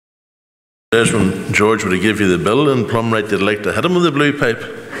When George would have give you the bill in Plumright, you'd like to hit him with the blue pipe.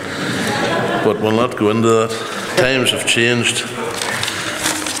 But we'll not go into that. Times have changed.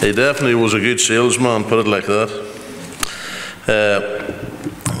 He definitely was a good salesman, put it like that.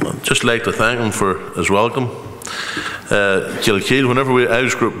 I'd just like to thank him for his welcome. Kilkeel, whenever I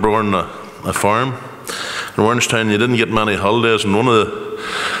was born on a farm in Warrenstown, you didn't get many holidays, and one of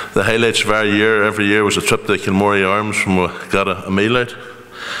the highlights of our year, every year, was a trip to Kilmorey Arms when we got a meal out.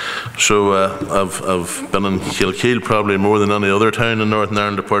 So I've been in Kilkeel probably more than any other town in Northern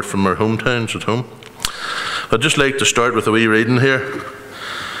Ireland apart from our hometowns at home. I'd just like to start with a wee reading here.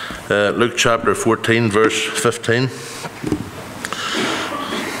 Luke chapter 14 verse 15.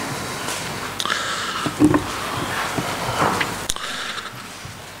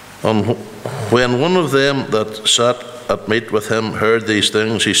 When one of them that sat at meat with him heard these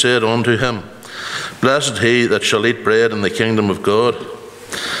things, he said unto him, Blessed he that shall eat bread in the kingdom of God.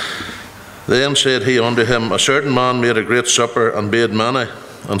 Then said he unto him, A certain man made a great supper, and bade many,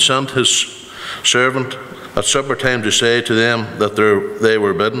 and sent his servant at supper time to say to them that they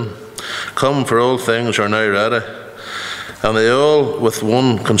were bidden, Come, for all things are now ready. And they all with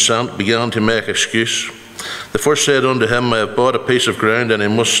one consent began to make excuse. The first said unto him, I have bought a piece of ground, and I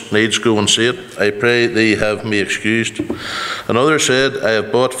must needs go and see it. I pray thee have me excused. Another said, I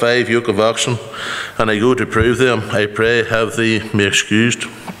have bought 5 yoke of oxen, and I go to prove them. I pray have thee me excused.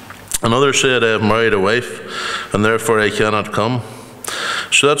 Another said, I have married a wife, and therefore I cannot come.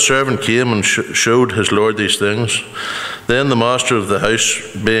 So that servant came and showed his lord these things. Then the master of the house,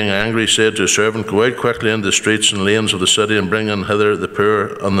 being angry, said to his servant, Go out quickly into the streets and lanes of the city, and bring in hither the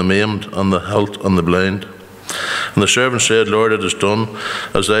poor, and the maimed, and the halt, and the blind. And the servant said, Lord, it is done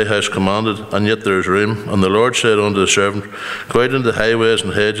as thou hast commanded, and yet there is room. And the Lord said unto the servant, Go out into the highways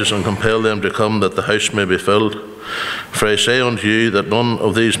and hedges, and compel them to come, that the house may be filled. For I say unto you, that none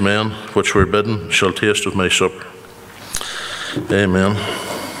of these men which were bidden shall taste of my supper. Amen.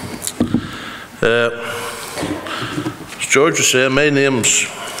 As George was saying, my name's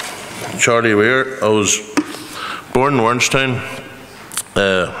Charlie Weir. I was born in Warrenstown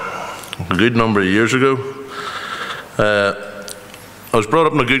a good number of years ago. I was brought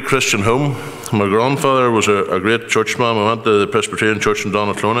up in a good Christian home. My grandfather was a great churchman. I went to the Presbyterian Church in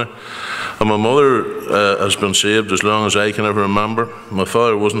Donaghcloney. And my mother has been saved as long as I can ever remember. My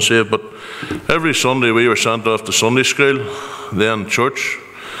father wasn't saved, but every Sunday we were sent off to Sunday school, then church,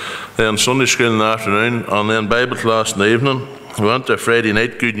 then Sunday school in the afternoon, and then Bible class in the evening. We went to a Friday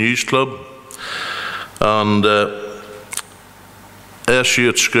night Good News Club, and SU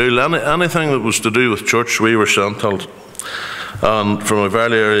at school. Anything that was to do with church, we were sent to. And from a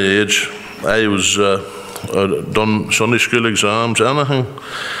very early age, I was done Sunday school exams, anything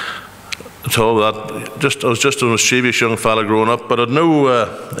at all that. I was just a mischievous young fella growing up, but I'd know,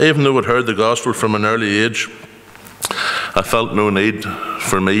 even though I'd heard the gospel from an early age, I felt no need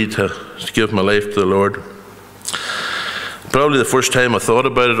for me to give my life to the Lord. Probably the first time I thought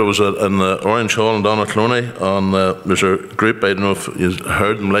about it, I was in the Orange Hall in Donaghcloney, and there's a group, I don't know if you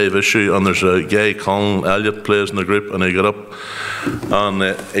heard them live issue, and there's a guy, Colin Elliott, plays in the group, and he got up and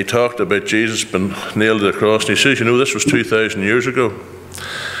he talked about Jesus being nailed to the cross, and he says, you know, this was 2,000 years ago.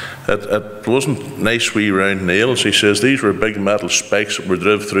 It wasn't nice wee round nails. He says these were big metal spikes that were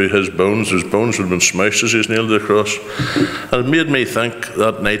driven through his bones. His bones would have been smashed as he was nailed to the cross. And it made me think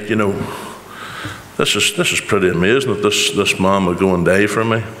that night, you know, this is pretty amazing that this man would go and die for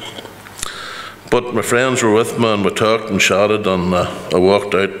me. But my friends were with me, and we talked and chatted, and I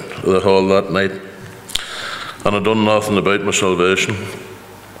walked out of the hall that night, and I'd done nothing about my salvation.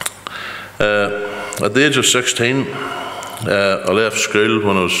 At the age of 16, I left school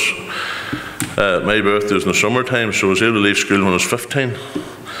when I was, my birthday was in the summertime, so I was able to leave school when I was 15.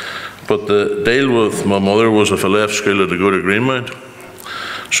 But the deal with my mother was if I left school, I had to go to Greenmount.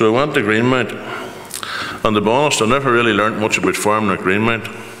 So I went to Greenmount, and to be honest, I never really learnt much about farming at Greenmount.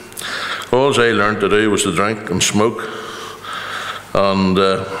 All I learnt to do was to drink and smoke. And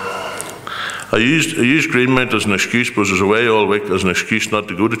I used Greenmount as an excuse, because I was away all week, as an excuse not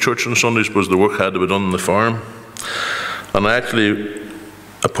to go to church on Sundays, because the work had to be done on the farm. And actually,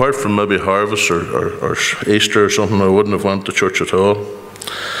 apart from maybe harvest or Easter or something, I wouldn't have went to church at all.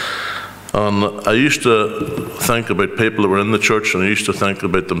 And I used to think about people that were in the church, and I used to think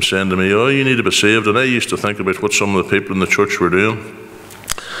about them saying to me, oh, you need to be saved. And I used to think about what some of the people in the church were doing.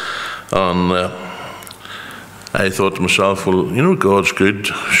 And I thought to myself, well, you know, God's good.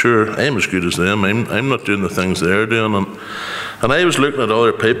 Sure, I'm as good as them. I'm not doing the things they're doing. And I was looking at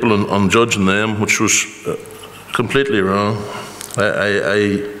other people and judging them, which was completely wrong.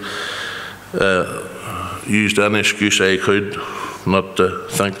 I used any excuse I could not to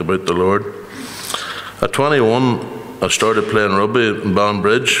think about the Lord. At 21, I started playing rugby in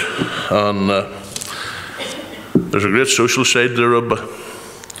Banbridge, and there's a great social side to rugby.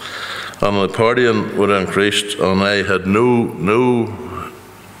 And the partying would increased, and I had no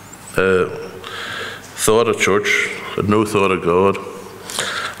thought of church, had no thought of God.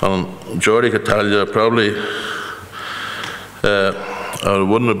 And Geordie could tell you, probably I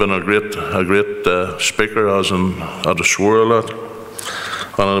wouldn't have been a great speaker, as in I'd have swore a lot,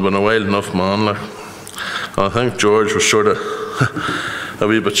 and I'd have been a wild enough man. Like. And I think George was sort of a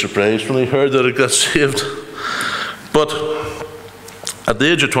wee bit surprised when he heard that I got saved. But at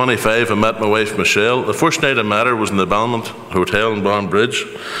the age of 25, I met my wife Michelle. The first night I met her was in the Belmont Hotel in Banbridge,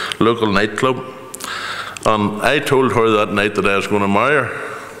 local nightclub. And I told her that night that I was going to marry her.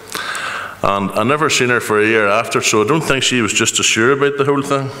 And I never seen her for a year after, so I don't think she was just as sure about the whole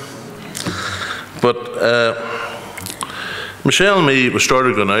thing. But Michelle and me, we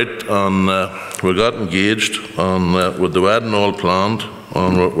started going out, and we got engaged, and with the wedding all planned,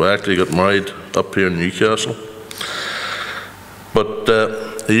 and we actually got married up here in Newcastle. But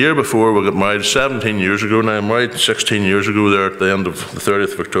the year before we got married, 17 years ago now, I married 16 years ago there at the end of the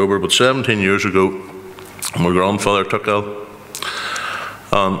 30th of October, but 17 years ago, my grandfather took ill.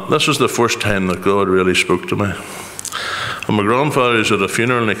 And this was the first time that God really spoke to me. And my grandfather was at a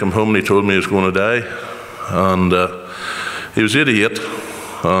funeral, and he came home and he told me he was going to die. And he was 88.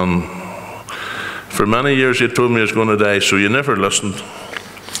 And for many years he had told me he was going to die, so you never listened.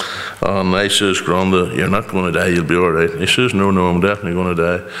 And I says, Granda, you're not going to die, you'll be all right. He says, no, I'm definitely going to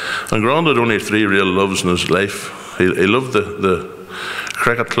die. And Granda had only 3 real loves in his life. He loved the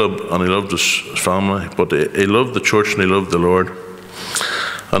cricket club, and he loved his family, but he loved the church and he loved the Lord.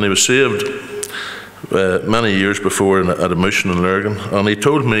 And he was saved many years before at a mission in Lurgan. And he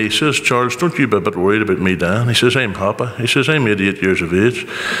told me, he says, Charles, don't you be a bit worried about me dying. He says, I'm happy. He says, I'm 88 years of age.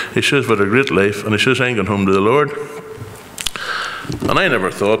 He says, what a great life. And he says, I'm going home to the Lord. And I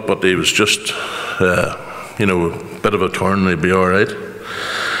never thought, but he was just, a bit of a turn, and he'd be all right.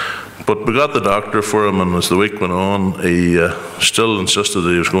 But we got the doctor for him, and as the week went on, he still insisted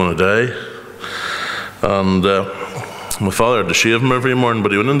that he was going to die. And my father had to shave him every morning,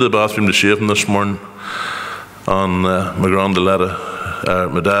 but he went into the bathroom to shave him this morning, and my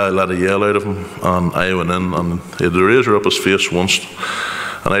dad let a yell out of him, and I went in, and he had the razor up his face once,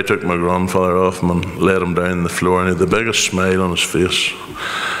 and I took my grandfather off him and laid him down on the floor, and he had the biggest smile on his face.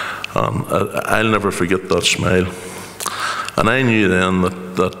 And I'll never forget that smile. And I knew then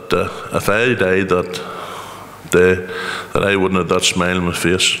that if I died that day, that I wouldn't have that smile on my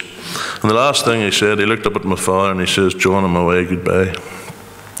face. And the last thing he said, he looked up at my father and he says, John, I'm away, goodbye.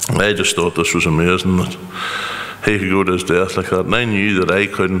 And I just thought this was amazing, that he could go to his death like that. And I knew that I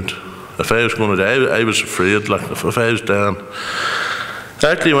couldn't. If I was going to die, I was afraid, like if I was dying.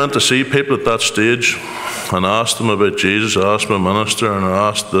 I actually went to see people at that stage and asked them about Jesus. I asked my minister and I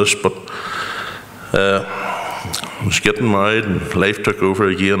asked this, but I was getting married and life took over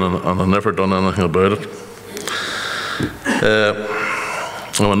again, and I never done anything about it.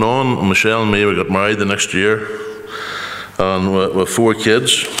 I went on, and Michelle and me, we got married the next year, and we have 4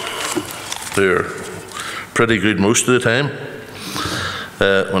 kids. They're pretty good most of the time.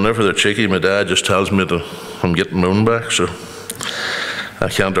 Whenever they're cheeky, my dad just tells me that I'm getting my own back, so I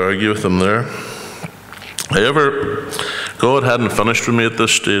can't argue with them there. However, God hadn't finished with me at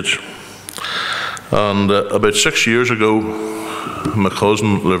this stage. And about 6 years ago, my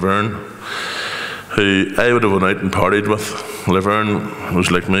cousin Laverne, who I would have went out and partied with. Laverne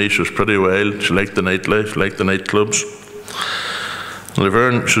was like me, she was pretty wild, she liked the nightlife, liked the nightclubs.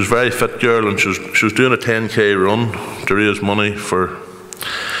 Laverne, she was a very fit girl, and she was doing a 10k run to raise money for,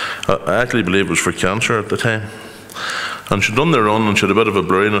 I actually believe it was for cancer at the time. And she'd done the run, and she had a bit of a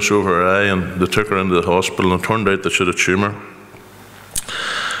blurriness over her eye, and they took her into the hospital, and it turned out that she had a tumour.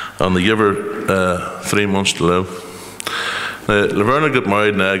 And they gave her 3 months to live. Now, Laverne got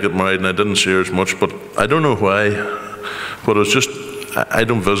married, and I got married, and I didn't see her as much, but I don't know why. But it was just, I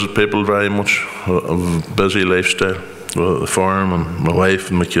don't visit people very much. I have a busy lifestyle with the farm and my wife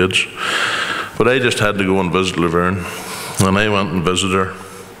and my kids. But I just had to go and visit Laverne, and I went and visited her.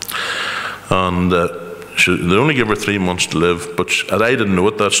 And they only gave her 3 months to live, but I didn't know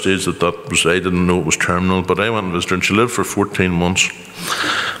at that stage I didn't know it was terminal, but I went and visited her, and she lived for 14 months.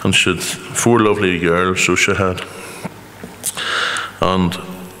 And she had 4 lovely girls, so she had. And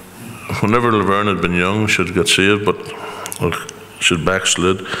whenever Laverne had been young, she'd got saved, but she'd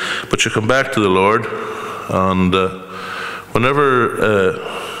backslid. But she come back to the Lord, and whenever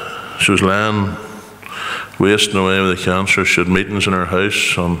she was lying, wasting away with the cancer, she had meetings in her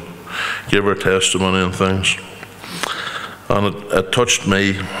house and gave her testimony and things. And it touched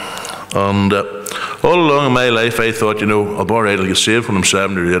me. And All along in my life, I thought, I'm all right, I'll get saved when I'm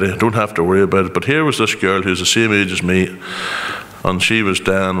 70 or 80. I don't have to worry about it. But here was this girl who's the same age as me, and she was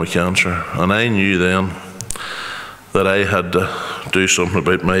dying with cancer. And I knew then that I had to do something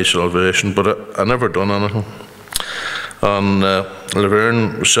about my salvation, but I never done anything. And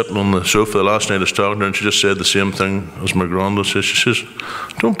Laverne was sitting on the sofa the last night I was talking to her, and she just said the same thing as my granda says. She says,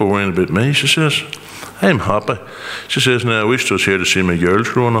 "Don't be worrying about me," she says. "I'm happy." She says, "Now, I wish I was here to see my girls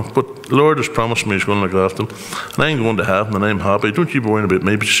growing up, but the Lord has promised me He's going to look after them, and I'm going to heaven, and I'm happy. Don't you be worrying about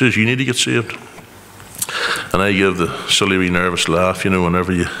me." But she says, "You need to get saved." And I gave the silly wee nervous laugh,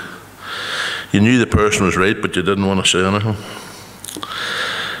 whenever you knew the person was right, but you didn't want to say anything.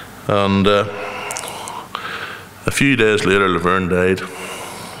 And a few days later, Laverne died,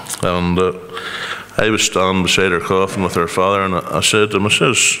 and I was standing beside her coffin with her father, and I said to him,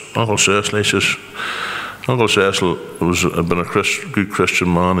 "Uncle Cecil," he says, "Uncle Cecil had been a good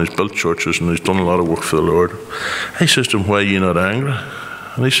Christian man. He's built churches and he's done a lot of work for the Lord." I says to him, "Why are you not angry?"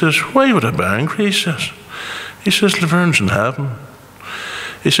 And he says, "Why would I be angry?" He says, "Laverne's in heaven."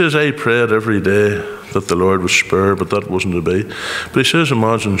 He says, "I prayed every day that the Lord would spare, but that wasn't to be." But he says,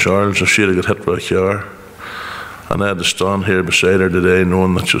 "Imagine, Charles, if she had got hit by a car, and I had to stand here beside her today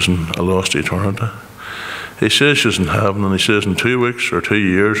knowing that she was in a lost eternity." He says she's in heaven, and he says in 2 weeks or 2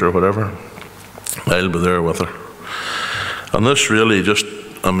 years or whatever, I'll be there with her. And this really just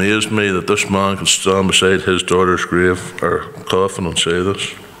amazed me that this man could stand beside his daughter's grave or coffin and say this.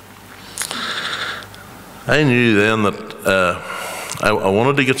 I knew then that I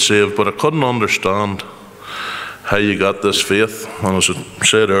wanted to get saved, but I couldn't understand how you got this faith. And as I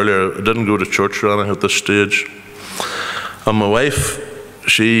said earlier, I didn't go to church or anything at this stage. And my wife,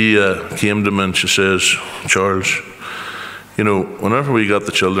 she came to me and she says, "Charles, whenever we got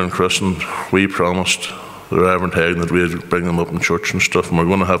the children christened, we promised the Reverend Hagen that we'd bring them up in church and stuff, and we're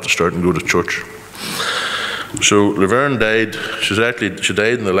going to have to start and go to church." So Laverne died. She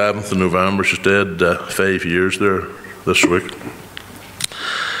died on the 11th of November. She's dead 5 years there this week.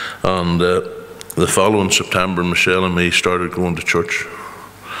 And the following September, Michelle and me started going to church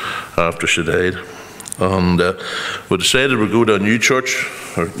after she died. And we decided we'd go to a new church,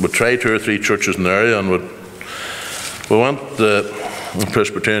 or we'd try 2 or 3 churches in the area, and we went to the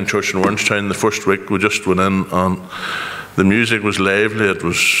Presbyterian Church in Orangetown. The first week we just went in, and the music was lively, it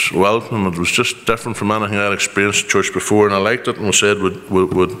was welcome, it was just different from anything I'd experienced at church before, and I liked it, and we said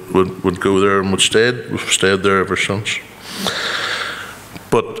we'd go there, and we've stayed there ever since.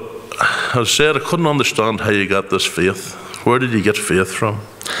 But as I said, I couldn't understand how you got this faith. Where did you get faith from?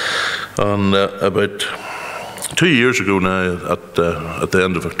 And about 2 years ago now, at the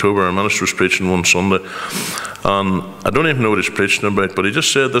end of October, our minister was preaching one Sunday, and I don't even know what he's preaching about, but he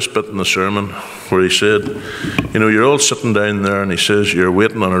just said this bit in the sermon where he said, "You're all sitting down there," and he says, "you're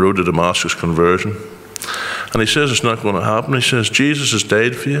waiting on a road to Damascus conversion." And he says, "It's not going to happen." He says, "Jesus has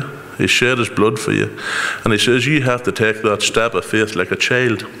died for you. He shed his blood for you." And he says, "You have to take that step of faith like a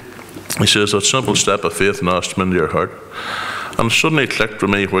child." He says, "That simple step of faith and ask him into your heart." And it suddenly clicked for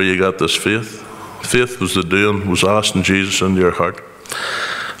me where you got this faith. Faith was the doing, was asking Jesus into your heart.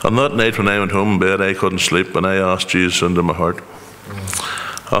 And that night when I went home in bed, I couldn't sleep, and I asked Jesus into my heart.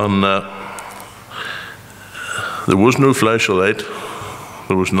 And there was no flash of light.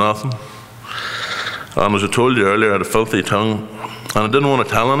 There was nothing. And as I told you earlier, I had a filthy tongue, and I didn't want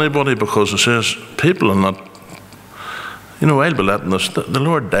to tell anybody, because it says, people are not, I'll be letting this. The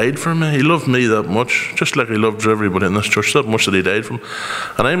Lord died for me. He loved me that much, just like he loved everybody in this church, that much that he died for them.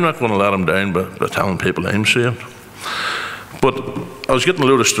 And I'm not going to let him down by telling people I'm saved. But I was getting a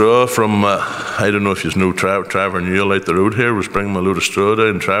load of straw from, I don't know if you know Trevor Newell out the road here, was bringing me a load of straw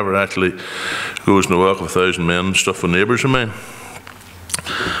down. Trevor actually goes on a walk with 1,000 men and stuff with neighbours of mine.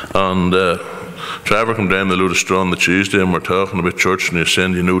 And Trevor came down with a load of straw on the Tuesday, and we're talking about church, and he's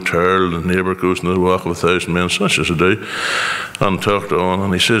saying, Terrell, the neighbour, goes on the walk with 1,000 men, so that's just a do. And talked on,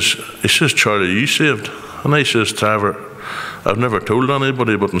 and he says, "Charlie, are you saved?" And I says, "Trevor, I've never told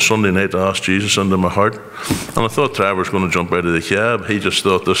anybody, but on Sunday night I asked Jesus into my heart." And I thought Trevor was going to jump out of the cab. He just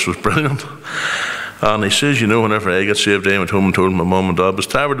thought this was brilliant. And he says, whenever I get saved, I went home and told my mum and dad. But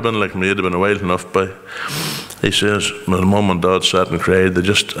Trevor had been like me, it had been a while enough by. He says, my mum and dad sat and cried. They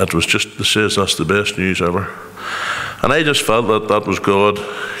says that's the best news ever. And I just felt that was God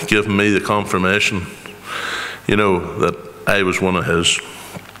giving me the confirmation, that I was one of his.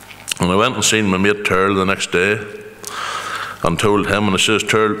 And I went and seen my mate Terrell the next day, and told him, and I says,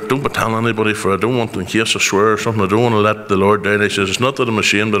 "Terrell, don't be telling anybody, for I don't want, in case I swear or something, I don't want to let the Lord down." He says, "It's not that I'm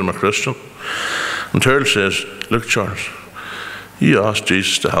ashamed that I'm a Christian." And Terrell says, "Look, Charles, you asked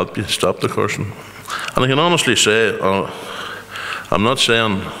Jesus to help you stop the cursing." And I can honestly say, I'm not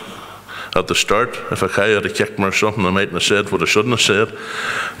saying at the start. If a cow had kicked me or something, I mightn't have said what I shouldn't have said.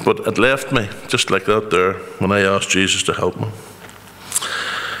 But it left me just like that there when I asked Jesus to help me.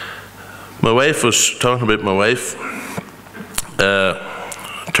 My wife was talking about my wife.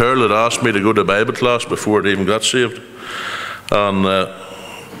 Turl had asked me to go to Bible class before it even got saved. And I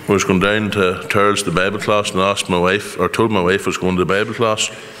was going down to Turl's the Bible class and asked my wife, or told my wife I was going to the Bible class.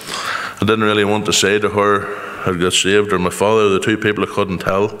 I didn't really want to say to her I'd got saved, or my father, the two people I couldn't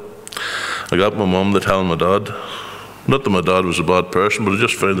tell. I got my mum to tell my dad. Not that my dad was a bad person, but I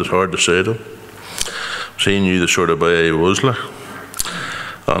just found it hard to say to him. So he knew the sort of boy he was like.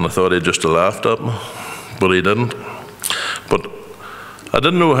 And I thought he'd just have laughed at me, but he didn't. But I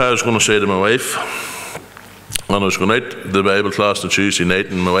didn't know how I was going to say to my wife. And I was going out to the Bible class on Tuesday night,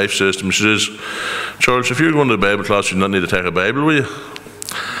 and my wife says to me, she says, "Charles, if you're going to the Bible class, you don't need to take a Bible with you."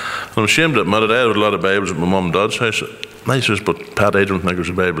 And I'm ashamed to admit it, I had a lot of Bibles at my mum and dad's house. And I says, "But Pat, I don't think there's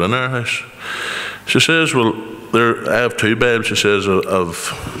a Bible in our house." She says, "Well, I have two Bibles," she says,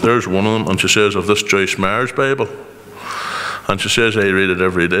 there's one of them, and she says, of this Joyce Meyer's Bible. And she says, "I read it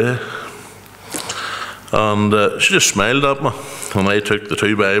every day." And she just smiled at me. And I took the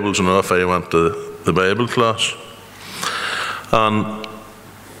two Bibles and off I went to the Bible class. And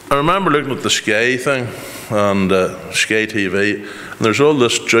I remember looking at the Sky thing, and Sky TV, and there's all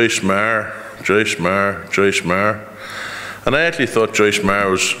this Joyce Meyer. And I actually thought Joyce Meyer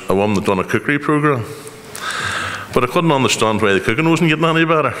was a woman that done a cookery programme. But I couldn't understand why the cooking wasn't getting any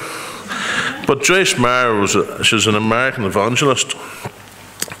better. But Joyce Meyer she's an American evangelist.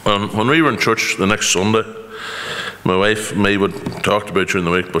 And when we were in church the next Sunday, my wife and me would talk about during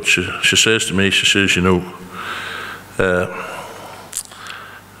the week, but she says to me, she says, you know,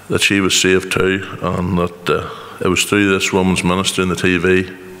 that she was saved too, and that it was through this woman's ministry in the TV.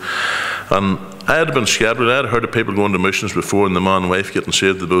 And I had been scared. I had heard of people going to missions before and the man and wife getting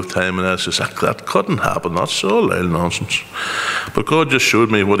saved at both times, and I says, that couldn't happen, that's all old nonsense. But God just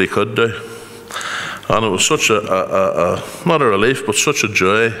showed me what he could do. And it was such not a relief, but such a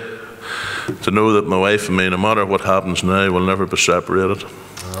joy to know that my wife and me, no matter what happens now, will never be separated.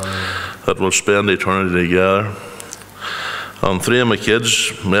 That we'll spend eternity together. And three of my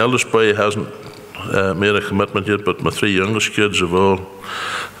kids, my eldest boy hasn't made a commitment yet, but my three youngest kids have all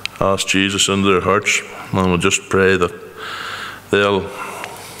asked Jesus into their hearts. And we'll just pray that they'll,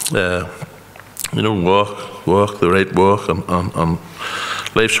 walk the right walk. And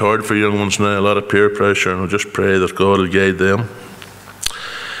life's hard for young ones now, a lot of peer pressure, and we'll just pray that God will guide them.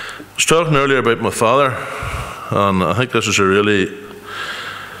 I was talking earlier about my father, and I think this is a really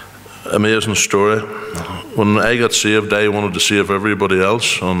amazing story. When I got saved, I wanted to save everybody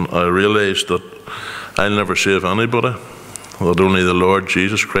else, and I realised that I'll never save anybody, that only the Lord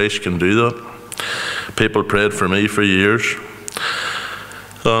Jesus Christ can do that. People prayed for me for years,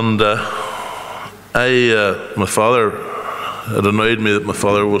 and my father, it annoyed me that my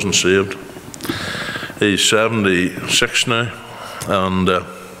father wasn't saved. He's 76 now, and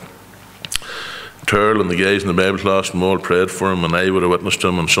Turl and the guys in the Bible class all prayed for him, and I would have witnessed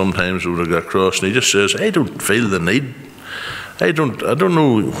him, and sometimes we would have got cross, and he just says, "I don't feel the need. I don't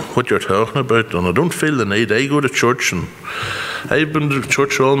know what you're talking about, and I don't feel the need. I go to church, and I've been to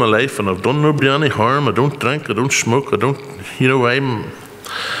church all my life, and I've done nobody any harm. I don't drink, I don't smoke, I don't,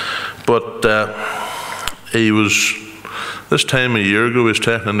 But he was, this time a year ago, he was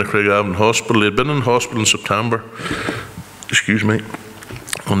taken into Craigavon Hospital. He had been in hospital in September,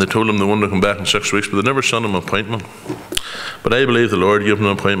 and they told him they wanted to come back in 6 weeks, but they never sent him an appointment. But I believe the Lord gave him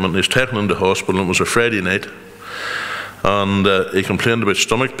an appointment. He was taken into hospital, and it was a Friday night, and he complained about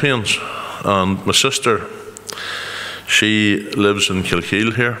stomach pains. And my sister, she lives in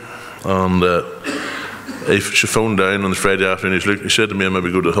Kilkeel here, and she phoned down on the Friday afternoon. He said to me, "I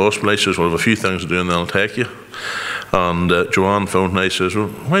maybe go to the hospital." I says, "Well, I have a few things to do, and then I'll take you." And Joanne phoned, and I says, "Well,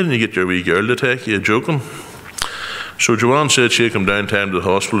 why didn't you get your wee girl to take you? You're joking." So Joanne said she'd come down time to the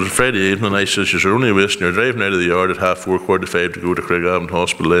hospital. It was Friday evening, and I says, "You're only wasting, you're driving out of the yard at 4:30, 4:45 to go to Craigavon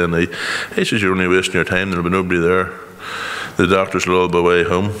Hospital." And he says, "You're only wasting your time, there'll be nobody there. The doctors will all be away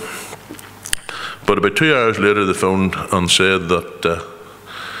home." But about 2 hours later, they phoned and said that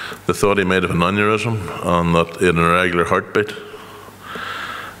they thought he might have an aneurysm, and that he had an irregular heartbeat.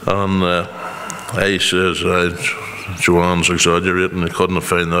 And I says, "Joanne's exaggerating, they couldn't have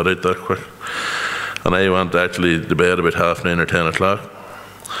found that out that quick." And I went actually to bed about 9:30 or 10 o'clock,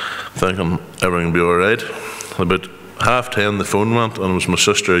 thinking everything would be all right. About 10:30 the phone went, and it was my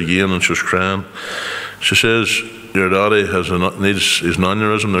sister again, and she was crying. She says, "Your daddy needs an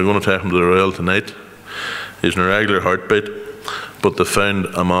aneurysm. They're going to take him to the Royal tonight. He's an irregular heartbeat, but they found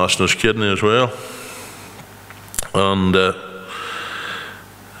a mass in his kidney as well." And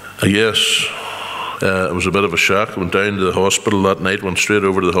I guess it was a bit of a shock. I went down to the hospital that night, went straight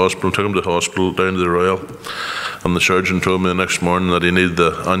over to the hospital, took him to the hospital, down to the Royal, and the surgeon told me the next morning that he needed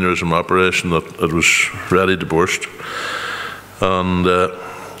the aneurysm operation, that it was ready to burst. And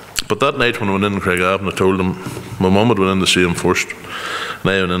but that night when I went in Craigavon, I told him, my mum had went in to see him first,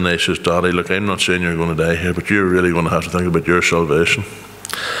 and I went in and I says, Daddy, look, I'm not saying you're going to die here, but you're really going to have to think about your salvation.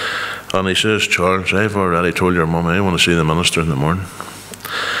 And he says, Charles, I've already told your mum I want to see the minister in the morning.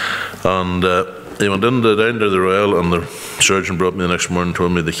 And he went down to the Royal, and the surgeon brought me the next morning and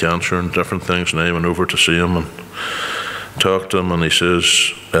told me the cancer and different things, and I went over to see him and talked to him, and he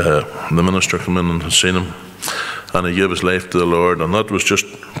says, the minister came in and had seen him, and he gave his life to the Lord, and that was just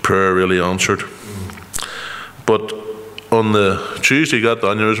prayer really answered. But on the Tuesday he got the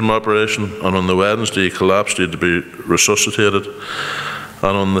aneurysm operation, and on the Wednesday he collapsed, he had to be resuscitated,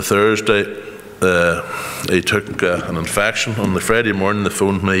 and on the Thursday he took an infection. On the Friday morning they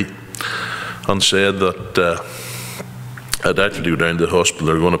phoned me and said that I'd actually go down to the hospital.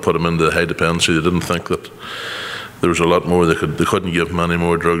 They were going to put him into high dependency. They didn't think that there was a lot more they couldn't give him any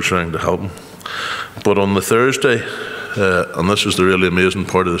more drugs trying to help him. But on the Thursday, and this is the really amazing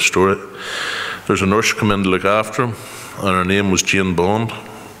part of the story, there's a nurse come in to look after him, and her name was Jane Bond.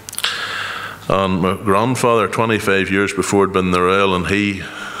 And my grandfather, 25 years before, had been in the Royal, and he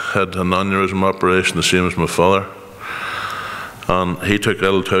had an aneurysm operation, the same as my father. And he took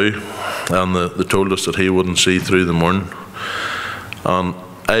ill too, and they told us that he wouldn't see through the morning. And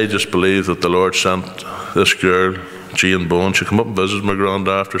I just believe that the Lord sent this girl, Jane Bowen, she came up and visited my grand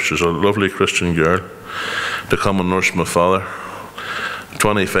after. She's a lovely Christian girl, to come and nurse my father.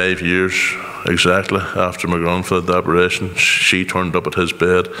 25 years exactly after my grandfather had the operation, she turned up at his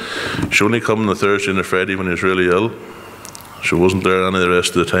bed. She only come on the Thursday and the Friday when he was really ill. She wasn't there any of the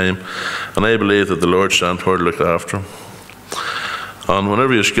rest of the time. And I believe that the Lord sent her to look after him. And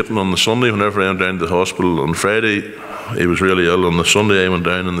whenever he was getting on the Sunday, whenever I went down to the hospital, on Friday he was really ill. On the Sunday I went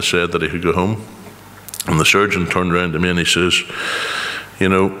down and they said that he could go home. And the surgeon turned around to me and he says, you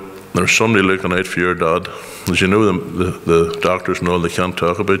know, there's somebody looking out for your dad. As you know, the doctors know they can't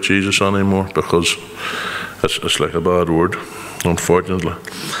talk about Jesus anymore because it's like a bad word, unfortunately.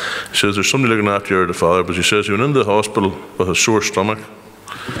 He says, there's somebody looking after your father, but he says he went into the hospital with a sore stomach,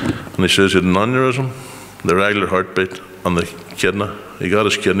 and he says he had an aneurysm, the regular heartbeat, and the kidney. He got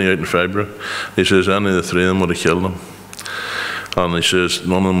his kidney out in February. He says any of the three of them would have killed him. And he says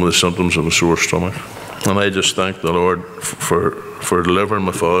none of them were the symptoms of a sore stomach. And I just thank the Lord for delivering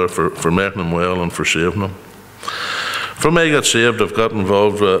my father, for making him well, and for saving him. From I got saved, I've got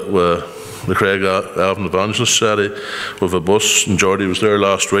involved with the Craigavon Evangelist Society with a bus, and Geordie was there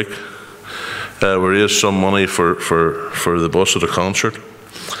last week. We raised some money for the bus at a concert,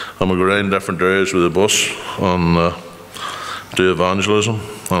 and we go around different areas with the bus and do evangelism.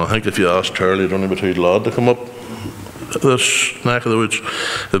 And I think if you asked Charlie, I'd only be too glad to come up this neck of the woods.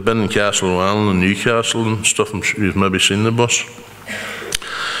 They've been in Castlewellan and Newcastle and stuff. I'm sure you've maybe seen the bus.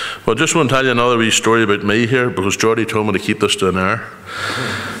 But I just want to tell you another wee story about me here, because Geordie told me to keep this to an hour.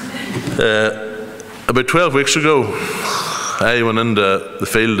 About 12 weeks ago, I went into the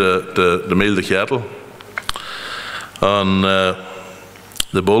field to meal the cattle, and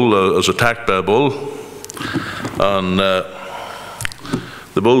the bull was attacked by a bull, and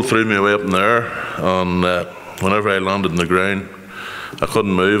the bull threw me away up in the air, and whenever I landed on the ground, I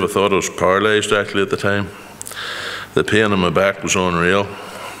couldn't move. I thought I was paralysed actually at the time. The pain in my back was unreal,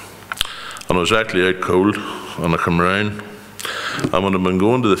 and I was actually out cold, and I come round. And when I'd been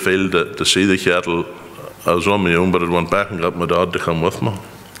going to the field to see the cattle, I was on my own, but I went back and got my dad to come with me.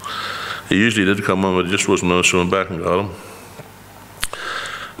 He usually did come in, but he just wasn't on, so I went back and got him.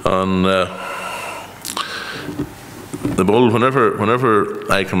 And the bull,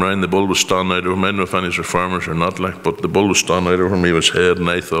 whenever I come round, the bull was standing out over him. I don't know if any are farmers or not, but the bull was standing out over me with his head, and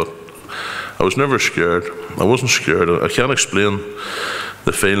I thought, I was never scared. I wasn't scared. I can't explain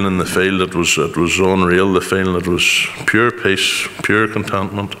the feeling in the field. It was unreal, the feeling. It was pure peace, pure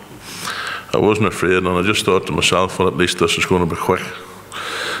contentment. I wasn't afraid, and I just thought to myself, well, at least this is going to be quick.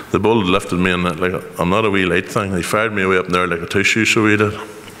 The bull had lifted me, and I'm not a wee light thing. He fired me away up in there like a tissue, so he did.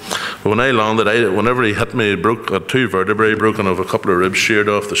 But when I landed, whenever he hit me, I had 2 vertebrae broken. I have a couple of ribs sheared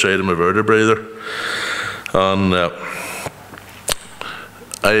off the side of my vertebrae there. And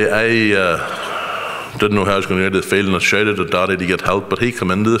I didn't know how I was going to get out of the field, and I shouted at Daddy to get help, but he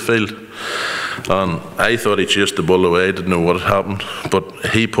came into the field. And I thought he chased the bull away. I didn't know what had happened, but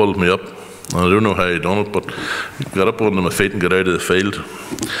he pulled me up. And I don't know how he done it, but got up onto my feet and got out of the field.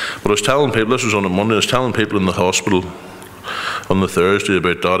 But I was telling people, this was on a Monday, I was telling people in the hospital on the Thursday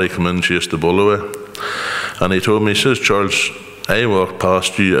about Daddy coming in and chased the bull away. And he told me, he says, Charles, I walked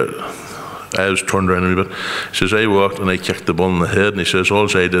past you, I was turned around a wee bit. He says, I walked and I kicked the bull in the head, and he says, all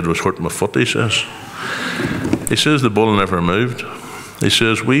I did was hurt my foot, he says. He says, the bull never moved. He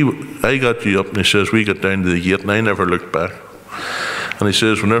says, I got you up, and he says, we got down to the gate, and I never looked back. And he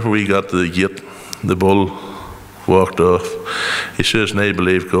says, whenever we got to the gate, the bull walked off. He says, and I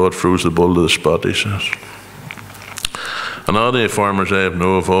believe God froze the bull to the spot, he says. And all the farmers I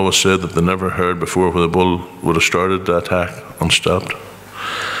know have always said that they never heard before where the bull would have started the attack and stopped.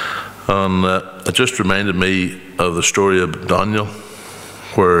 And it just reminded me of the story of Daniel,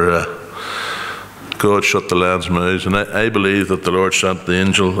 where God shut the lion's mouths. And I believe that the Lord sent the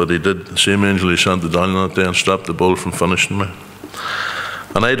angel that he did, the same angel he sent to Daniel that day, and stopped the bull from finishing me.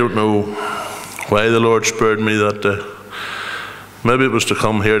 And I don't know why the Lord spared me that day. Maybe it was to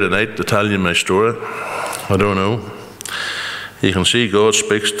come here tonight to tell you my story. I don't know. You can see God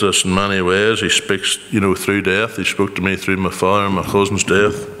speaks to us in many ways. He speaks, through death. He spoke to me through my father and my cousin's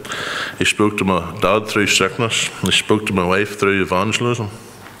death. He spoke to my dad through sickness. He spoke to my wife through evangelism.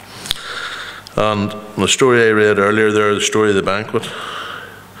 And the story I read earlier there, the story of the banquet,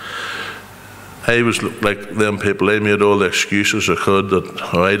 I was like them people. I made all the excuses I could that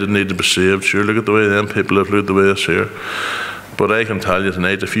I didn't need to be saved. Sure, look at the way them people have lived the way it's here. But I can tell you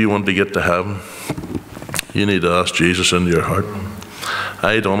tonight, if you want to get to heaven, you need to ask Jesus into your heart.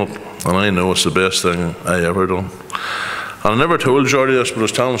 I done it, and I know it's the best thing I ever done. And I never told Jordy this, but I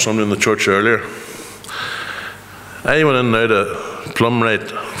was telling somebody in the church earlier. I went in and out of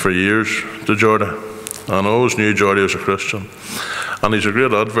Plumright for years to Jordy, and I always knew Jordy was a Christian. And he's a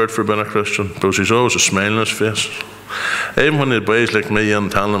great advert for being a Christian, because he's always a smile on his face. Even when the boys like me in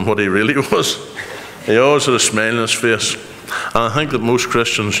telling him what he really was, he always had a smile on his face. And I think that most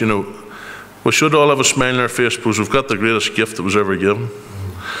Christians, we should all have a smile on our face, because we've got the greatest gift that was ever given.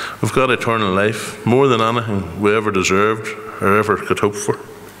 We've got eternal life, more than anything we ever deserved or ever could hope for.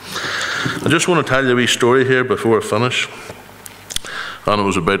 I just want to tell you a wee story here before I finish. And it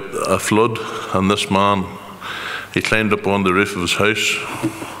was about a flood, and this man, he climbed up on the roof of his house,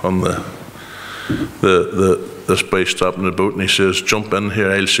 and this boy stopped in the boat, and he says, jump in here,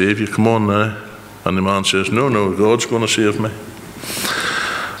 I'll save you, come on now. And the man says, no, God's going to save me.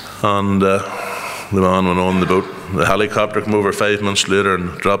 And the man went on the boat. The helicopter came over 5 minutes later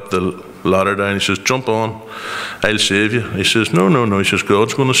and dropped the ladder down. He says, jump on, I'll save you. He says, no, he says,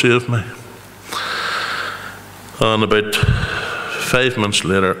 God's going to save me. And about 5 minutes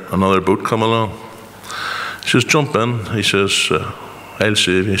later, another boat come along. He says, jump in. He says, I'll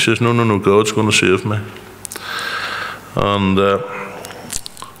save you. He says, no, God's going to save me. And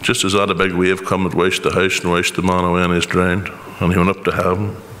just as that, a big wave come and washed the house and washed the man away, and he was drowned. And he went up to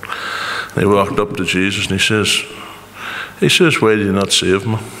heaven. And he walked up to Jesus, and he says, why did you not save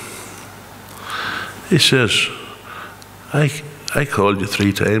me? He says, I called you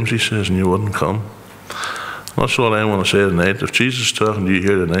 3 times, he says, and you wouldn't come. And that's what I want to say tonight. If Jesus is talking to you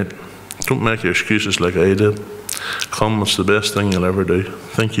here tonight, don't make your excuses like I did. Come, it's the best thing you'll ever do.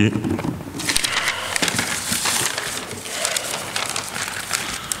 Thank you.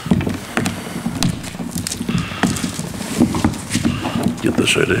 Get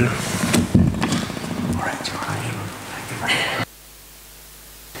this out of here.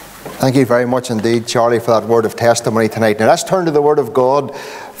 Thank you very much indeed, Charlie, for that word of testimony tonight. Now let's turn to the Word of God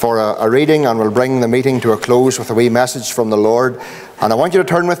for a reading, and we'll bring the meeting to a close with a wee message from the Lord. And I want you to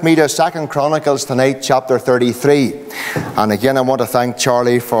turn with me to 2 Chronicles tonight, chapter 33. And again, I want to thank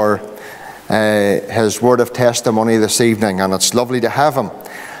Charlie for his word of testimony this evening, and it's lovely to have him.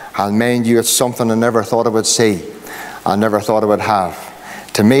 And mind you, it's something I never thought I would see, I never thought I would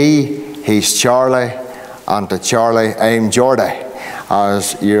have. To me, he's Charlie, and to Charlie, I'm Jordy,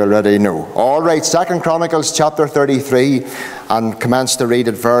 as you already know. All right, 2 Chronicles chapter 33, and commence to read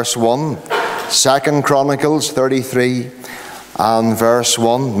at verse 1. 2 Chronicles 33 and verse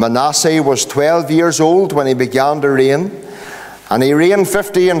 1. Manasseh was 12 years old when he began to reign, and he reigned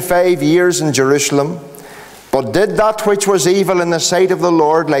 55 years in Jerusalem, but did that which was evil in the sight of the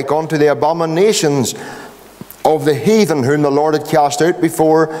Lord, like unto the abominations of the heathen whom the Lord had cast out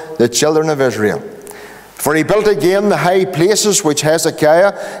before the children of Israel. For he built again the high places which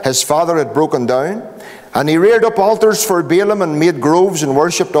Hezekiah his father had broken down, and he reared up altars for Baalim, and made groves, and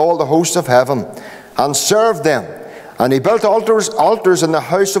worshipped all the hosts of heaven, and served them. And he built altars in the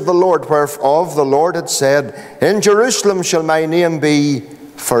house of the Lord, whereof the Lord had said, in Jerusalem shall my name be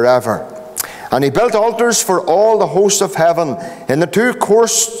forever. And he built altars for all the hosts of heaven in the 2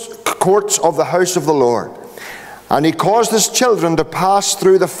 courts of the house of the Lord. And he caused his children to pass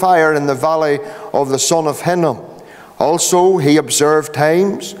through the fire in the valley of the son of Hinnom. Also he observed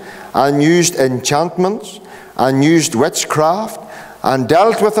times, and used enchantments, and used witchcraft, and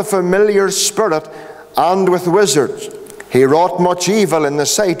dealt with a familiar spirit and with wizards. He wrought much evil in the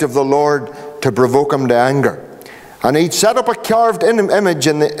sight of the Lord to provoke him to anger. And he'd set up a carved image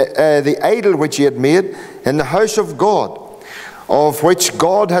in the idol which he had made in the house of God, of which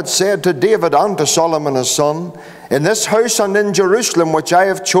God had said to David and to Solomon his son, in this house and in Jerusalem which I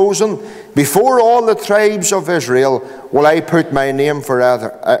have chosen, before all the tribes of Israel will I put my name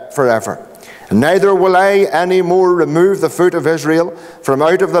forever. And neither will I any more remove the foot of Israel from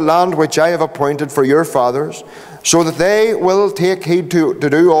out of the land which I have appointed for your fathers, so that they will take heed to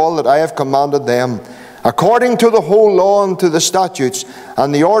do all that I have commanded them, according to the whole law and to the statutes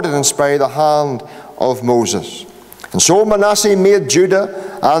and the ordinance by the hand of Moses. And so Manasseh made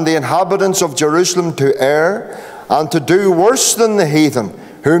Judah and the inhabitants of Jerusalem to err, and to do worse than the heathen,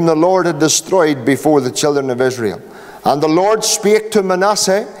 whom the Lord had destroyed before the children of Israel. And the Lord spake to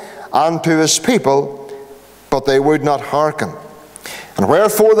Manasseh and to his people, but they would not hearken. And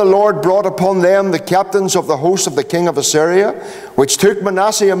wherefore the Lord brought upon them the captains of the host of the king of Assyria, which took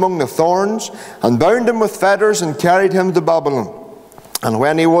Manasseh among the thorns, and bound him with fetters, and carried him to Babylon. And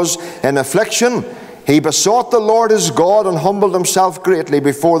when he was in affliction, he besought the Lord his God, and humbled himself greatly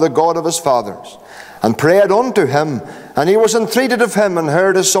before the God of his fathers, and prayed unto him. And he was entreated of him, and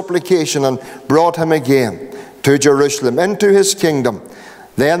heard his supplication, and brought him again to Jerusalem, into his kingdom.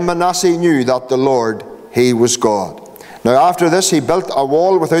 Then Manasseh knew that the Lord, he was God. Now after this he built a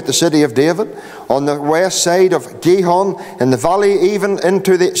wall without the city of David, on the west side of Gihon, in the valley even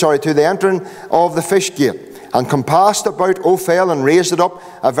to the entering of the fish gate, and compassed about Ophel, and raised it up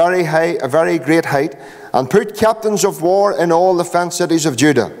a very great height, and put captains of war in all the fenced cities of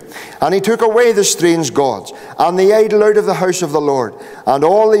Judah. And he took away the strange gods, and the idol out of the house of the Lord, and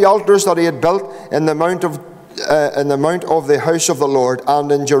all the altars that he had built in the mount of the house of the Lord,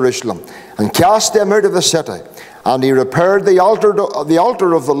 and in Jerusalem, and cast them out of the city. And he repaired the altar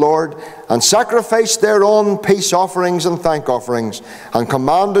of the Lord, and sacrificed thereon peace offerings and thank offerings, and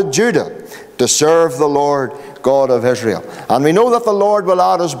commanded Judah to serve the Lord God of Israel. And we know that the Lord will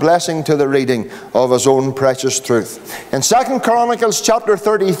add his blessing to the reading of his own precious truth. In 2 Chronicles chapter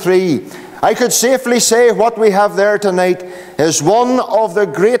 33, I could safely say what we have there tonight is one of the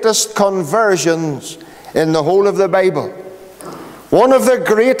greatest conversions in the whole of the Bible. One of the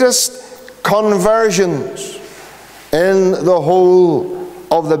greatest conversions in the whole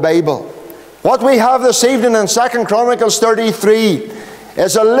of the Bible. What we have this evening in 2 Chronicles 33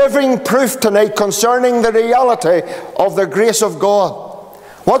 is a living proof tonight concerning the reality of the grace of God.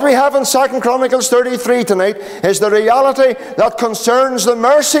 What we have in 2 Chronicles 33 tonight is the reality that concerns the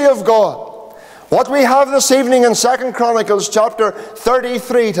mercy of God. What we have this evening in 2 Chronicles chapter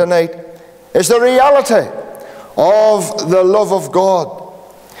 33 tonight is the reality of the love of God.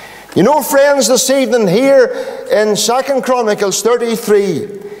 You know, friends, this evening here in 2 Chronicles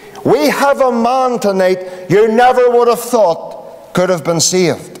 33, we have a man tonight you never would have thought could have been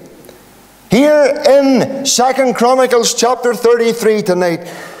saved. Here in 2 Chronicles chapter 33 tonight,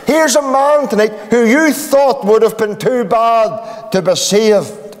 here's a man tonight who you thought would have been too bad to be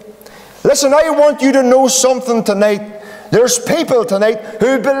saved. Listen, I want you to know something tonight. There's people tonight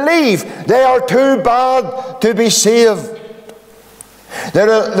who believe they are too bad to be saved.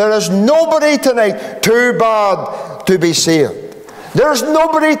 There is nobody tonight too bad to be saved. There's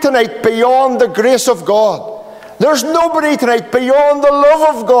nobody tonight beyond the grace of God. There's nobody tonight beyond the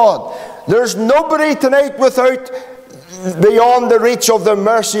love of God. There's nobody tonight beyond the reach of the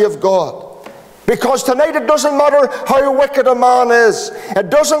mercy of God. Because tonight it doesn't matter how wicked a man is. It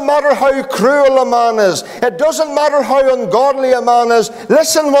doesn't matter how cruel a man is. It doesn't matter how ungodly a man is.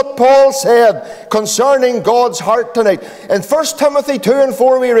 Listen what Paul said concerning God's heart tonight. In 1 Timothy 2 and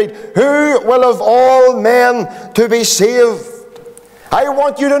 4 we read, who will of all men to be saved? I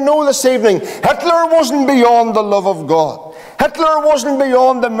want you to know this evening, Hitler wasn't beyond the love of God. Hitler wasn't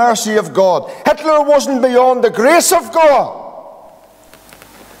beyond the mercy of God. Hitler wasn't beyond the grace of God.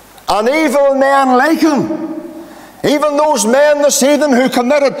 And evil men like him, even those men this evening who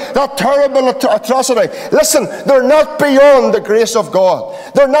committed that terrible atrocity, listen, they're not beyond the grace of God.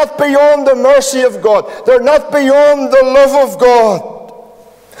 They're not beyond the mercy of God. They're not beyond the love of God.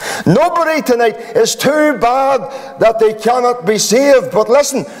 Nobody tonight is too bad that they cannot be saved. But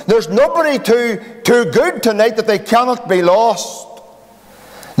listen, there's nobody too good tonight that they cannot be lost.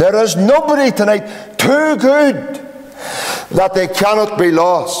 There is nobody tonight too good that they cannot be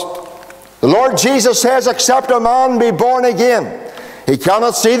lost. The Lord Jesus says, except a man be born again, he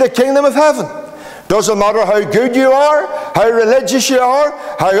cannot see the kingdom of heaven. Doesn't matter how good you are, how religious you are,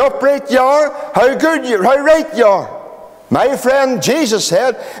 how upright you are, how right you are. My friend, Jesus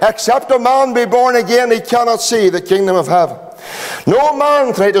said, except a man be born again, he cannot see the kingdom of heaven. No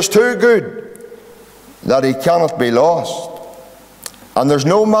man tonight is too good that he cannot be lost. And there's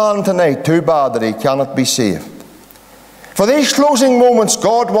no man tonight too bad that he cannot be saved. For these closing moments,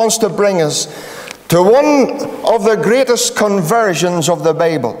 God wants to bring us to one of the greatest conversions of the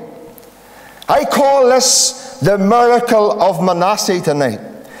Bible. I call this the miracle of Manasseh tonight,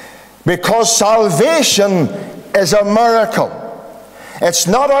 because salvation is a miracle. It's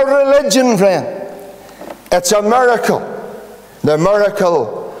not a religion, friend. It's a miracle. The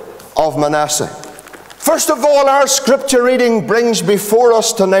miracle of Manasseh. First of all, our scripture reading brings before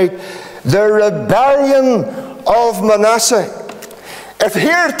us tonight the rebellion of Manasseh. If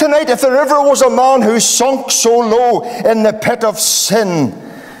here tonight, if there ever was a man who sunk so low in the pit of sin,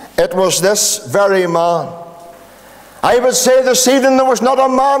 it was this very man. I would say this evening there was not a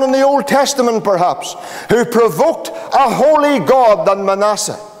man in the Old Testament perhaps who provoked a holy God than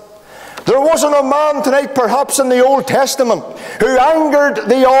Manasseh. There wasn't a man tonight perhaps in the Old Testament who angered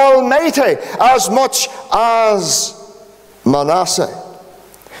the Almighty as much as Manasseh.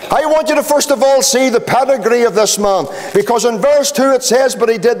 I want you to first of all see the pedigree of this man, because in verse 2 it says, but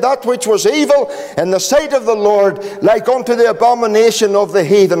he did that which was evil in the sight of the Lord, like unto the abomination of the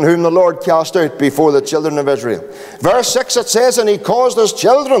heathen, whom the Lord cast out before the children of Israel. Verse 6 it says, and he caused his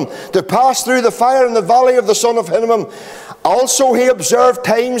children to pass through the fire in the valley of the son of Hinnom. Also he observed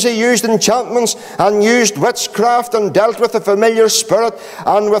times, he used enchantments and used witchcraft, and dealt with the familiar spirit,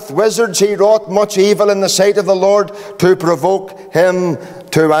 and with wizards he wrought much evil in the sight of the Lord, to provoke him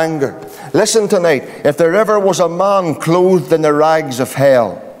to anger. Listen tonight, if there ever was a man clothed in the rags of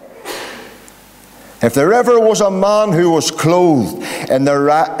hell, if there ever was a man who was clothed in the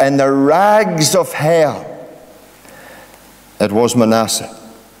rags of hell, it was Manasseh.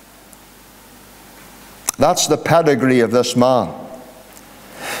 That's the pedigree of this man.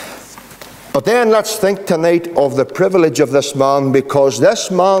 But then let's think tonight of the privilege of this man, because this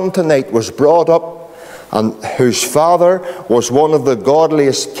man tonight was brought up and whose father was one of the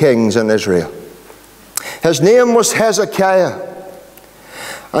godliest kings in Israel. His name was Hezekiah.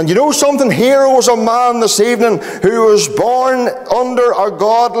 And you know something? Here was a man this evening who was born under a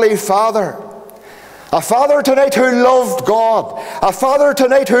godly father. A father tonight who loved God. A father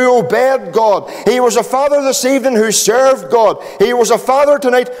tonight who obeyed God. He was a father this evening who served God. He was a father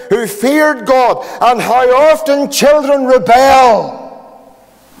tonight who feared God. And how often children rebel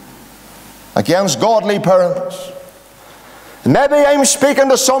against godly parents. Maybe I'm speaking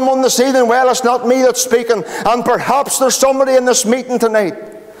to someone this evening. Well, it's not me that's speaking. And perhaps there's somebody in this meeting tonight,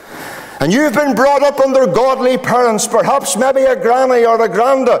 and you've been brought up under godly parents, perhaps maybe a granny or a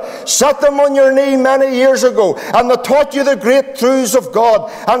granda set them on your knee many years ago, and they taught you the great truths of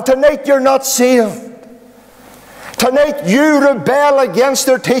God, and tonight you're not saved. Tonight you rebel against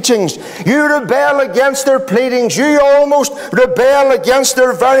their teachings. You rebel against their pleadings. You almost rebel against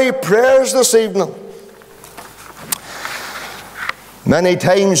their very prayers this evening. Many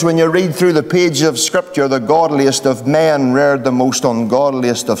times when you read through the pages of Scripture, the godliest of men reared the most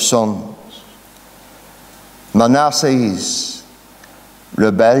ungodliest of sons. Manasseh's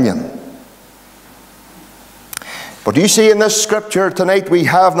rebellion. But you see, in this Scripture tonight we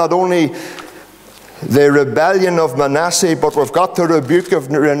have not only the rebellion of Manasseh, but we've got the rebuke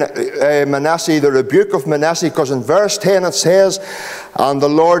of Manasseh, the rebuke of Manasseh, because in verse 10 it says, and the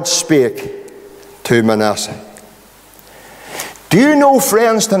Lord spake to Manasseh. Do you know,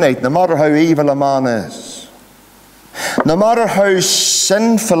 friends, tonight, no matter how evil a man is, no matter how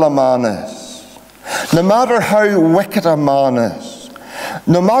sinful a man is, no matter how wicked a man is,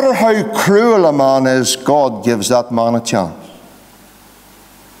 no matter how cruel a man is, God gives that man a chance.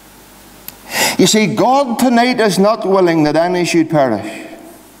 You see, God tonight is not willing that any should perish.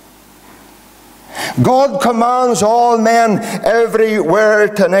 God commands all men everywhere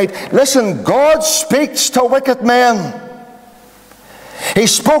tonight. Listen, God speaks to wicked men. He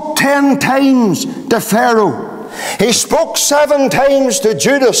spoke 10 times to Pharaoh. He spoke 7 times to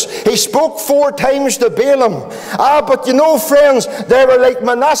Judas. He spoke 4 times to Balaam. But you know, friends, they were like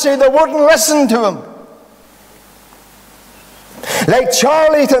Manasseh. They wouldn't listen to him. Like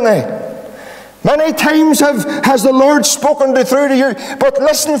Charlie tonight. Many times has the Lord spoken through to you. But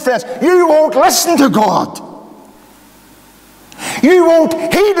listen, friends, you won't listen to God. You won't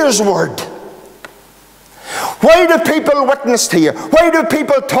heed His word. Why do people witness to you? Why do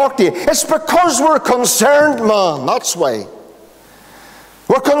people talk to you? It's because we're concerned, man. That's why.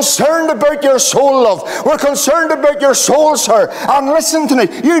 We're concerned about your soul, love. We're concerned about your soul, sir. And listen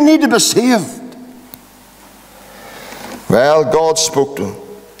tonight, you need to be saved. Well, God spoke to him.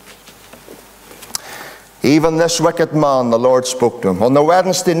 Even this wicked man, the Lord spoke to him. On the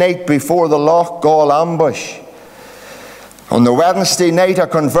Wednesday night before the Loch Gall ambush, on the Wednesday night, a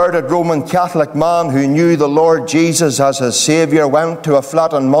converted Roman Catholic man who knew the Lord Jesus as his Saviour went to a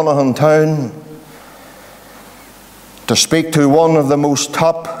flat in Monaghan town to speak to one of the most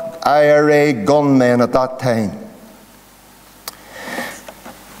top IRA gunmen at that time.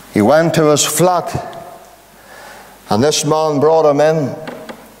 He went to his flat, and this man brought him in.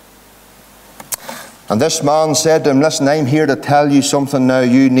 And this man said to him, listen, I'm here to tell you something now.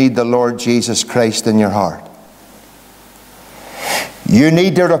 You need the Lord Jesus Christ in your heart. You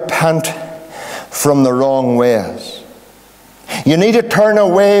need to repent from the wrong ways. You need to turn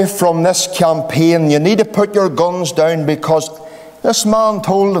away from this campaign. You need to put your guns down, because this man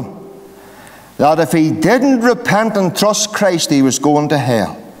told him that if he didn't repent and trust Christ, he was going to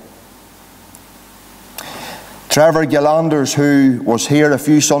hell. Trevor Gillanders, who was here a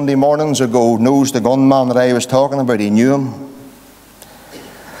few Sunday mornings ago, knows the gunman that I was talking about. He knew him.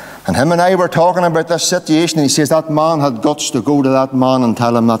 And him and I were talking about this situation, and he says that man had guts to go to that man and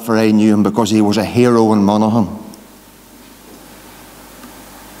tell him that, for I knew him, because he was a hero in Monaghan.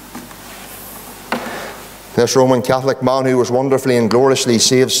 This Roman Catholic man who was wonderfully and gloriously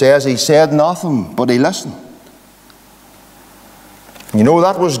saved says he said nothing, but he listened. You know,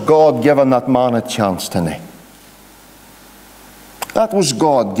 that was God giving that man a chance tonight. That was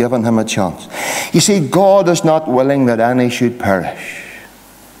God giving him a chance. You see, God is not willing that any should perish.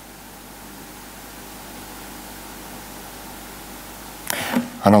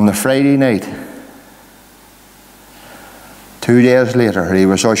 And on the Friday night, 2 days later, he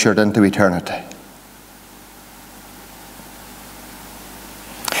was ushered into eternity.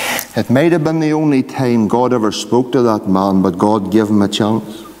 It might have been the only time God ever spoke to that man, but God gave him a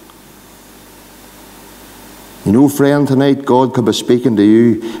chance. You know, friend, tonight God could be speaking to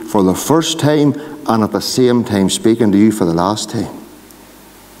you for the first time, and at the same time speaking to you for the last time.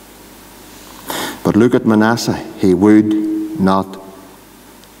 But look at Manasseh. He would not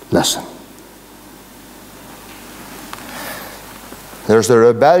listen. There's the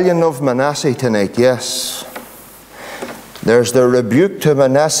rebellion of Manasseh tonight, yes. There's the rebuke to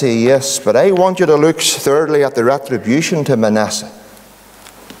Manasseh, yes. But I want you to look thirdly at the retribution to Manasseh.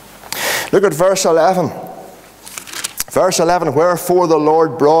 Look at verse 11. Verse 11, wherefore the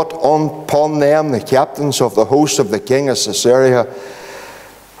Lord brought upon them the captains of the host of the king of Caesarea,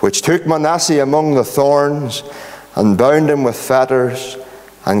 which took Manasseh among the thorns, and bound him with fetters,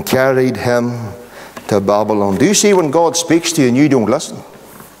 and carried him to Babylon. Do you see, when God speaks to you and you don't listen?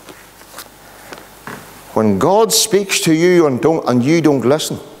 When God speaks to you and you don't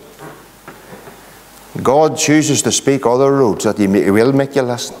listen, God chooses to speak other roads that He will make you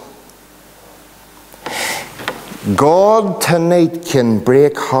listen. God tonight can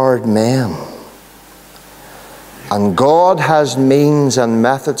break hard men. And God has means and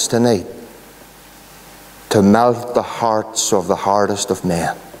methods tonight to melt the hearts of the hardest of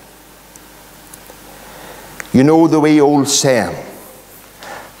men. You know the wee old saying,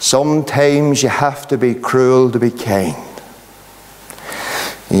 sometimes you have to be cruel to be kind.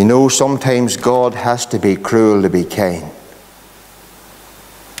 You know, sometimes God has to be cruel to be kind.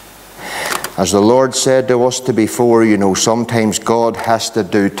 As the Lord said to us to before, you know, sometimes God has to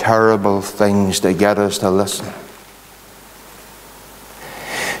do terrible things to get us to listen.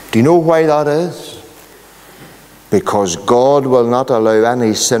 Do you know why that is? Because God will not allow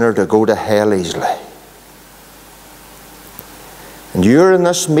any sinner to go to hell easily. And you're in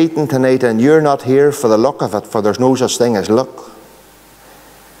this meeting tonight, and you're not here for the look of it, for there's no such thing as luck.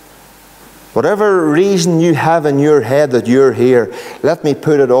 Whatever reason you have in your head that you're here, let me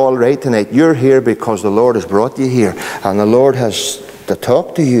put it all right tonight. You're here because the Lord has brought you here, and the Lord has to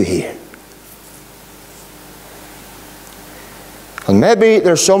talk to you here. And maybe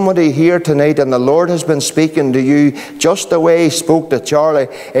there's somebody here tonight, and the Lord has been speaking to you just the way He spoke to Charlie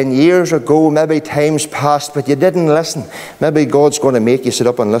in years ago, maybe times past, but you didn't listen. Maybe God's going to make you sit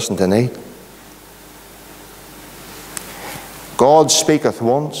up and listen tonight. God speaketh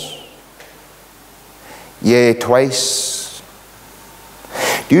once, yea, twice.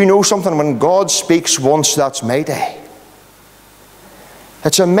 Do you know something? When God speaks once, that's mighty.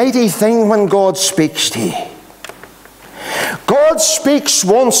 It's a mighty thing when God speaks to you. God speaks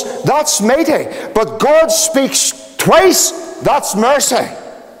once, that's mighty. But God speaks twice, that's mercy.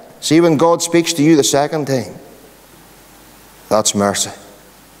 See, when God speaks to you the second time, that's mercy.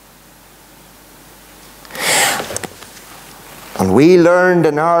 And we learned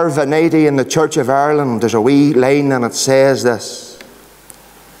in our vanity in the Church of Ireland, there's a wee line and it says this: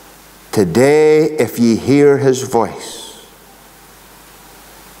 today, if ye hear His voice,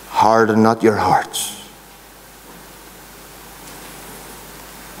 harden not your hearts.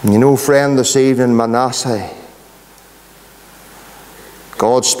 And you know, friend, this evening, Manasseh,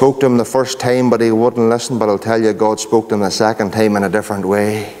 God spoke to him the first time, but he wouldn't listen. But I'll tell you, God spoke to him the second time in a different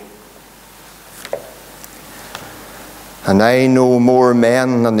way. And I know more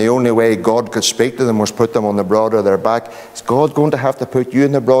men, and the only way God could speak to them was put them on the broad of their back. Is God going to have to put you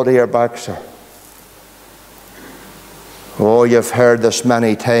in the broad of your back, sir? Oh, you've heard this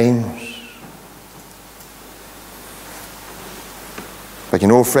many times. But you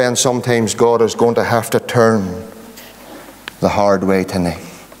know, friends, sometimes God is going to have to turn the hard way tonight.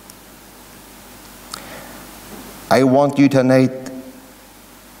 I want you tonight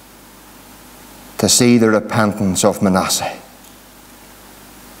to see the repentance of Manasseh.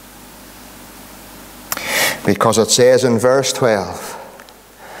 Because it says in verse 12,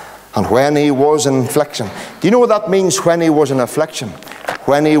 and when he was in affliction. Do you know what that means, when he was in affliction?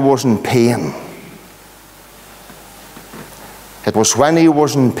 When he was in pain. It was when he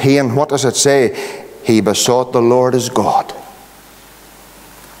was in pain. What does it say? He besought the Lord his God.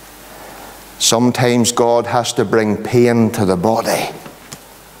 Sometimes God has to bring pain to the body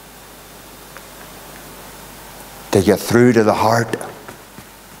to get through to the heart.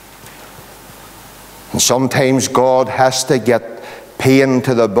 And sometimes God has to get pain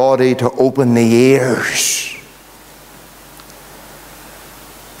to the body to open the ears.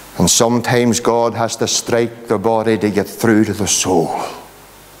 And sometimes God has to strike the body to get through to the soul.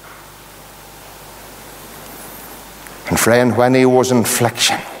 And friend, when he was in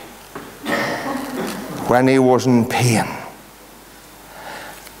affliction, when he was in pain,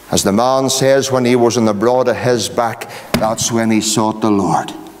 as the man says, when he was in the broad of his back, that's when he sought the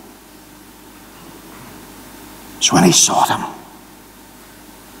Lord. It's when he sought him.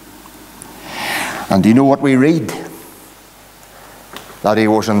 And do you know what we read? That he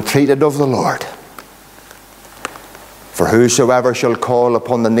was entreated of the Lord. For whosoever shall call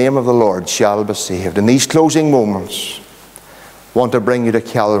upon the name of the Lord shall be saved. In these closing moments, I want to bring you to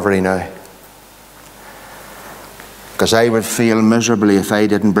Calvary now. Because I would fail miserably if I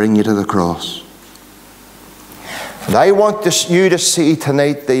didn't bring you to the cross. And I want you to see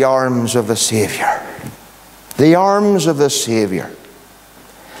tonight the arms of the Saviour. The arms of the Saviour.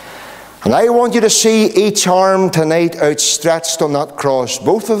 And I want you to see each arm tonight outstretched on that cross.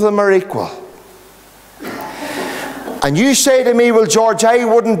 Both of them are equal. And you say to me, well, George, I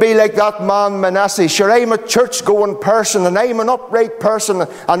wouldn't be like that man Manasseh. Sure, I'm a church-going person and I'm an upright person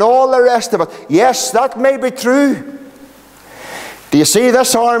and all the rest of it. Yes, that may be true. Do you see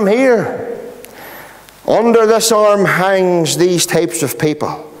this arm here? Under this arm hangs these types of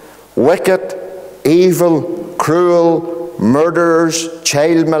people. Wicked, evil, cruel, murderers,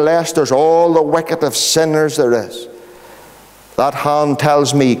 child molesters, all the wicked of sinners there is. That hand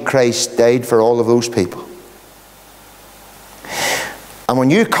tells me Christ died for all of those people. And when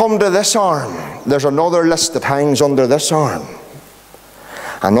you come to this arm, there's another list that hangs under this arm.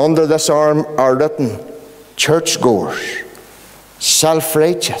 And under this arm are written churchgoers,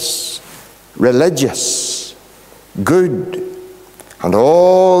 self-righteous, religious, good, and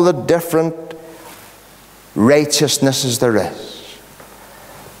all the different righteousnesses there is.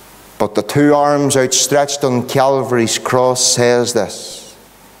 But the two arms outstretched on Calvary's cross says this: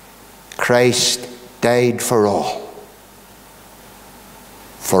 Christ died for all.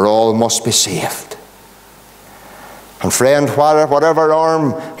 For all must be saved. And friend, whatever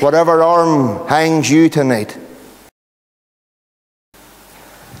arm hangs you tonight,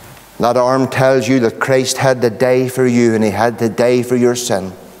 that arm tells you that Christ had to die for you, and he had to die for your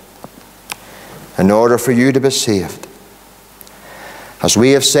sin in order for you to be saved. As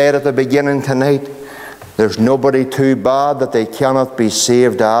we have said at the beginning tonight, there's nobody too bad that they cannot be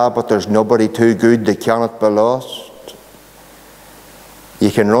saved, but there's nobody too good they cannot be lost. You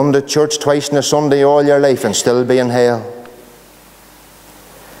can run to church twice on a Sunday all your life and still be in hell.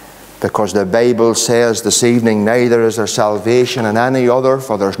 Because the Bible says this evening, neither is there salvation in any other,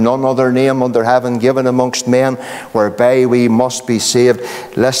 for there's none other name under heaven given amongst men whereby we must be saved.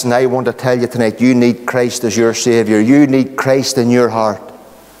 Listen, I want to tell you tonight, you need Christ as your Saviour. You need Christ in your heart.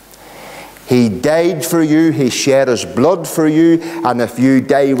 He died for you. He shed his blood for you. And if you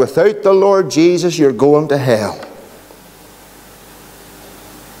die without the Lord Jesus, you're going to hell.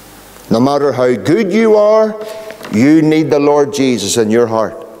 No matter how good you are, you need the Lord Jesus in your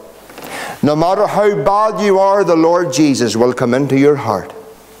heart. No matter how bad you are, the Lord Jesus will come into your heart.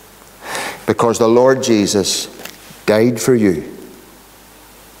 Because the Lord Jesus died for you.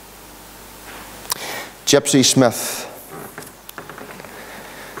 Gypsy Smith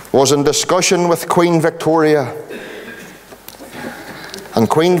was in discussion with Queen Victoria. And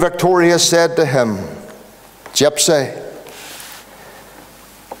Queen Victoria said to him, Gypsy,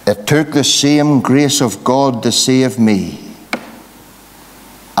 It took the same grace of God to save me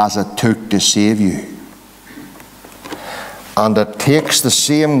as it took to save you. And it takes the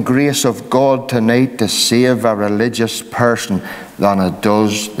same grace of God tonight to save a religious person than it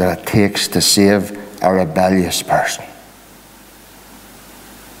does that it takes to save a rebellious person.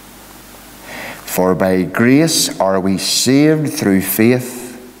 For by grace are we saved through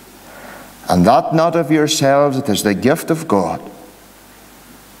faith, and that not of yourselves, it is the gift of God,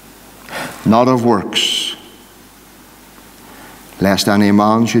 not of works, lest any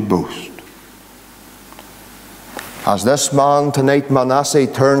man should boast. As this man tonight, Manasseh,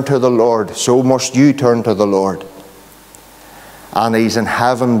 turned to the Lord, so must you turn to the Lord. And he's in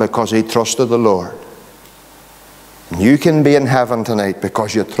heaven because he trusted the Lord. And you can be in heaven tonight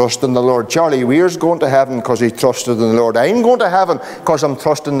because you trust in the Lord. Charlie Weir's going to heaven because he trusted in the Lord. I'm going to heaven because I'm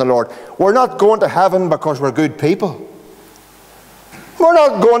trusting the Lord. We're not going to heaven because we're good people. We're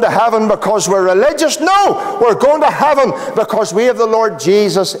not going to heaven because we're religious. No, we're going to heaven because we have the Lord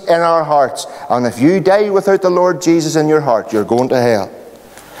Jesus in our hearts. And if you die without the Lord Jesus in your heart, you're going to hell.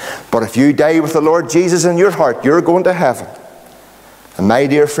 But if you die with the Lord Jesus in your heart, you're going to heaven. And my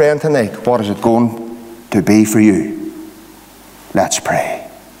dear friend tonight, what is it going to be for you? Let's pray.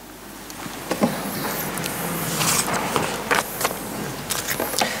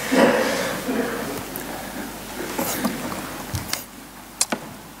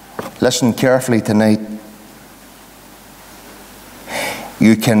 Listen carefully tonight.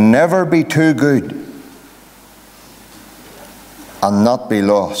 You can never be too good and not be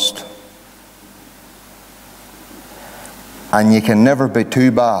lost. And you can never be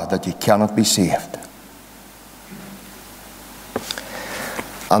too bad that you cannot be saved.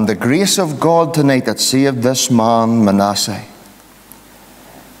 And the grace of God tonight that saved this man, Manasseh,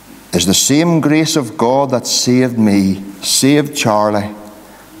 is the same grace of God that saved me, saved Charlie,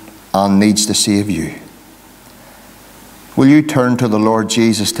 and needs to save you. Will you turn to the Lord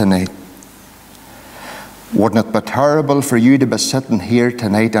Jesus tonight? Wouldn't it be terrible for you to be sitting here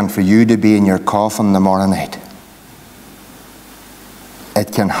tonight and for you to be in your coffin tomorrow night?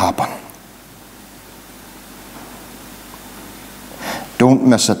 It can happen. Don't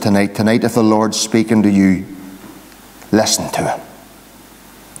miss it tonight. Tonight, if the Lord's speaking to you, listen to Him.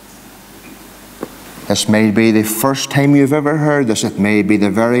 This may be the first time you've ever heard this. It may be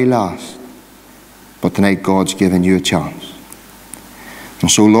the very last. But tonight God's given you a chance. And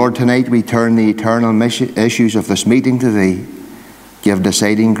so, Lord, tonight we turn the eternal issues of this meeting to Thee. Give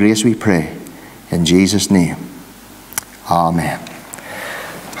deciding grace, we pray. In Jesus' name. Amen.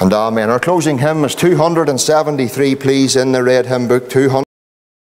 And amen. Our closing hymn is 273, please, in the red hymn book. 200.